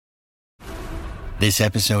This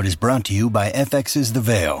episode is brought to you by FX's The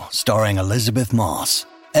Veil, starring Elizabeth Moss.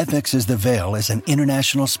 FX's The Veil is an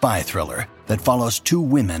international spy thriller that follows two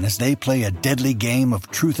women as they play a deadly game of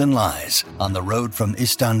truth and lies on the road from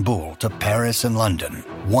Istanbul to Paris and London.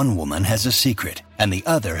 One woman has a secret, and the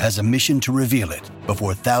other has a mission to reveal it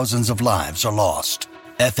before thousands of lives are lost.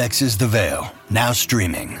 FX's The Veil, now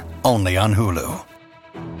streaming, only on Hulu.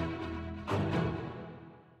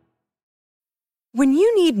 When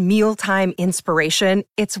you need mealtime inspiration,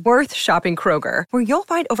 it's worth shopping Kroger, where you'll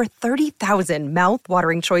find over 30,000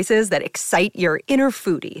 mouth-watering choices that excite your inner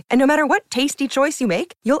foodie. And no matter what tasty choice you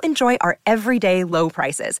make, you'll enjoy our everyday low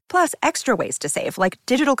prices, plus extra ways to save, like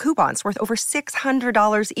digital coupons worth over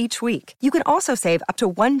 $600 each week. You can also save up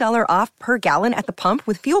to $1 off per gallon at the pump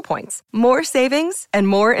with fuel points. More savings and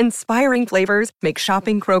more inspiring flavors make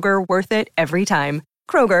shopping Kroger worth it every time.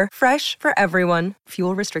 Kroger, fresh for everyone.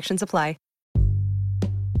 Fuel restrictions apply.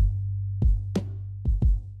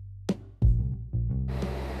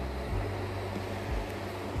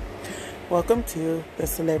 Welcome to the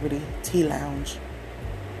Celebrity Tea Lounge.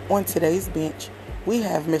 On today's bench, we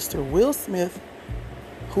have Mr. Will Smith,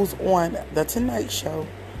 who's on The Tonight Show,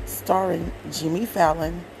 starring Jimmy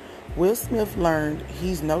Fallon. Will Smith learned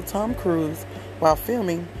he's no Tom Cruise while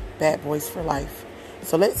filming Bad Boys for Life.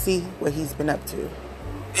 So let's see what he's been up to.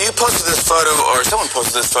 You posted this photo, or someone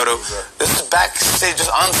posted this photo. This is backstage, just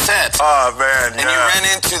on set. Oh, man, And you ran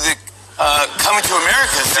into the Coming to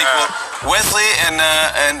America sequel, Wesley and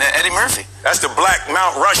Eddie Murphy. That's the Black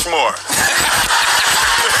Mount Rushmore.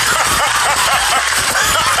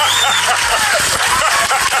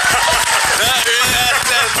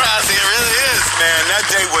 That's classy, it really is. Man, that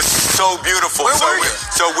day was so beautiful. Where were you?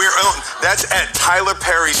 That's at Tyler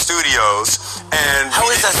Perry Studios, and How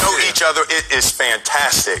we is that didn't know studio? each other. It is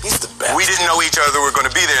fantastic. He's the best. We didn't know each other were going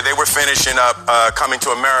to be there. They were finishing up Coming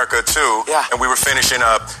to America too, Yeah. and we were finishing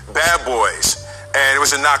up Bad Boys, and it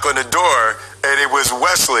was a knock on the door. And it was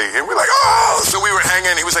Wesley. And we're like, oh! So we were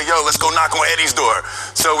hanging. He was like, yo, let's go knock on Eddie's door.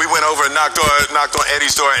 So we went over and knocked on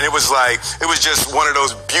Eddie's door. And it was just one of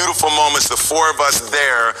those beautiful moments, the four of us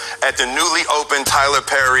there at the newly opened Tyler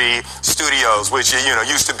Perry Studios, which,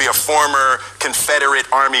 used to be a former Confederate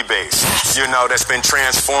Army base, that's been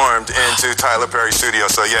transformed into Tyler Perry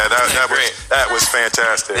Studios. So yeah, that was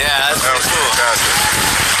fantastic. Yeah, that was cool. Fantastic.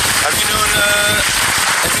 Have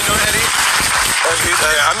you known Eddie?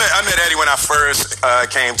 I met Eddie when I first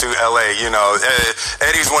came to LA.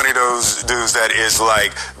 Eddie's one of those dudes that is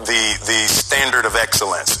like the standard of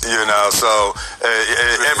excellence. So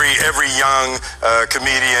every young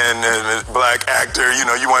comedian, black actor,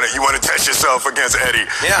 you want to test yourself against Eddie.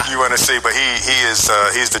 Yeah. You want to see, but he's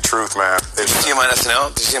the truth, man. Did you see him on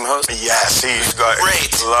SNL? Did you see him host? Yes, he's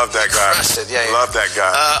great. Love that guy. Crushed it. Yeah. Love that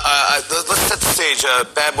guy. Let's set the stage.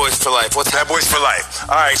 Bad Boys for Life. What's Bad Boys for Life.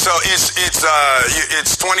 All right, so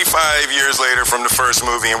it's 25 years later from the first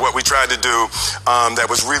movie, and what we tried to do that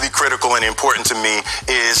was really critical and important to me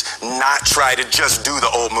is not try to just do the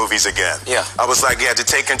old movies again. Yeah. I was like, you had to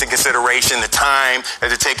take into consideration the time, had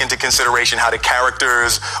to take into consideration how the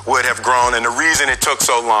characters would have grown, and the reason it took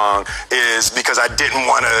so long is because I didn't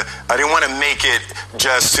want to make it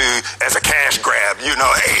just as a cash grab.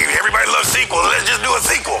 Hey, everybody loves sequels. Let's just do a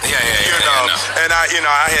sequel. Yeah. And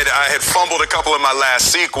I had fumbled a couple of my last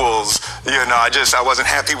sequels. I wasn't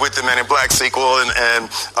happy with the Men in Black sequel, and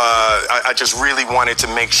I just really wanted to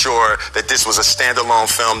make sure that this was a standalone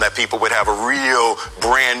film that people would have a real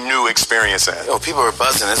brand new experience in. Oh, people were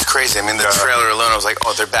buzzing. It's crazy. I mean, the trailer alone, I was like,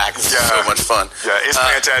 oh, they're back. This is so much fun. Yeah, it's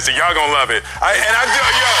fantastic. Y'all gonna love it. I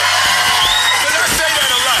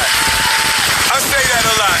say that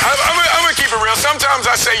a lot. I'm gonna keep it real. Sometimes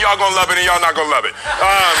I say y'all gonna love it and y'all not gonna love it.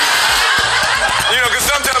 Because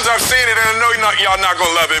sometimes I've seen it and I know y'all not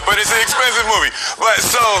gonna love it, but it's an expensive movie. But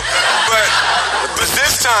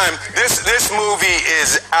this time, this movie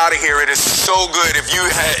is out of here. It is so good.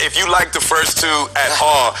 If you like the first two at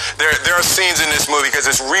all, there are scenes in this movie because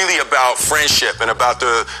it's really about friendship and about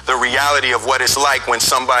the reality of what it's like when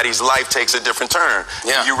somebody's life takes a different turn.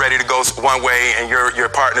 Yeah. You're ready to go one way and your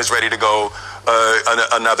partner's ready to go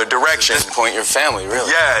another direction. At this point, your family,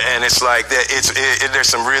 really. Yeah, and it's like there's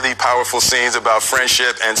some really powerful scenes about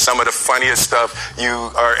friendship and some of the funniest stuff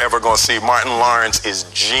you are ever going to see. Martin Lawrence is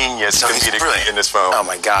genius comedically in this film. Oh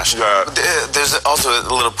my gosh. Yeah. There's also a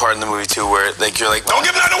little part in the movie too where you're like, don't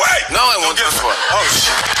give nothing away. No, I won't. Oh,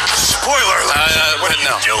 spoiler alert. What are you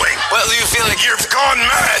doing? Well, you feel like you've gone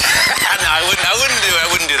mad. No, I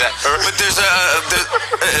wouldn't do that. But there's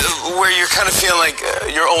where you're kind of feeling like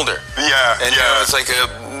you're older. Yeah, and it's like a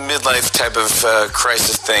midlife type of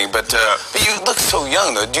crisis thing. But you look so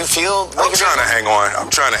young, though. Do you feel? I'm trying to hang on.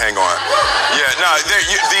 Yeah, no,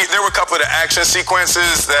 there were a couple of the action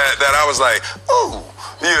sequences that I was like, ooh,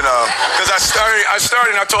 you know, because I started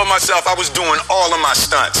and I told myself I was doing all of my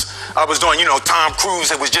stunts. I was doing, Tom Cruise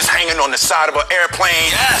that was just hanging on the side of an airplane.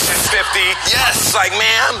 Yes. 50. Yes. It's like,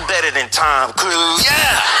 man, I'm better than Tom Cruise.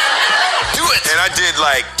 Yeah. Do it. And I did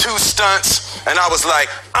like 2 stunts, and I was like,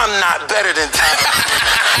 I'm not better than Tom.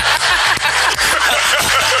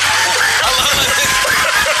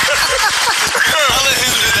 I'll let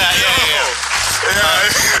him do that. Yeah.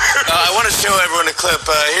 I want to show everyone a clip.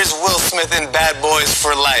 Here's Will Smith in Bad Boys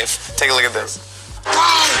for Life. Take a look at this.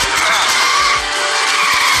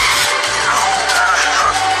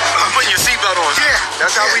 Yeah,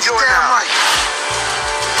 that's how we do it now. Mike.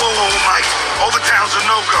 Whoa, Mike. Overtown's a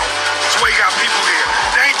no-go. That's why you got people here.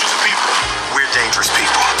 Dangerous people. We're dangerous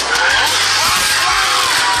people.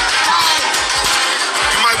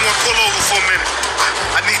 You might want to pull over for a minute.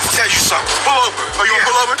 I need to tell you something. Pull over. Oh, you want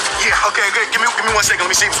to pull over? Yeah. Okay, good. Give me 1 second.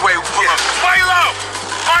 Let me see which way. Pull over. Milo!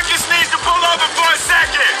 Marcus needs to pull over for a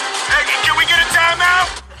second. Hey, can we get a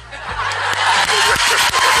timeout?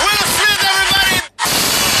 Will Smith, everybody!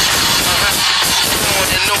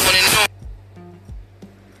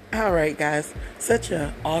 All right, guys, such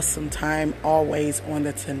an awesome time always on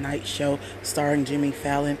The Tonight Show starring Jimmy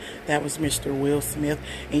Fallon. That was Mr. Will Smith.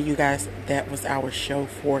 And you guys, that was our show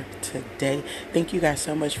for today. Thank you guys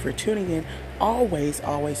so much for tuning in always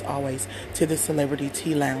to the Celebrity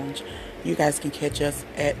Tea Lounge. You guys can catch us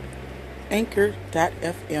at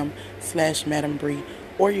anchor.fm/Madam Bree,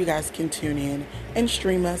 or you guys can tune in and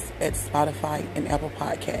stream us at Spotify and Apple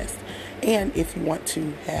Podcasts. And if you want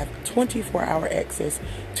to have 24-hour access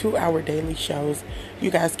to our daily shows,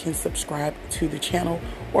 you guys can subscribe to the channel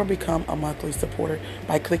or become a monthly supporter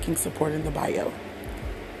by clicking support in the bio.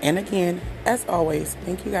 And again, as always,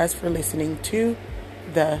 thank you guys for listening to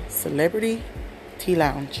the Celebrity Tea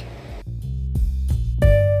Lounge.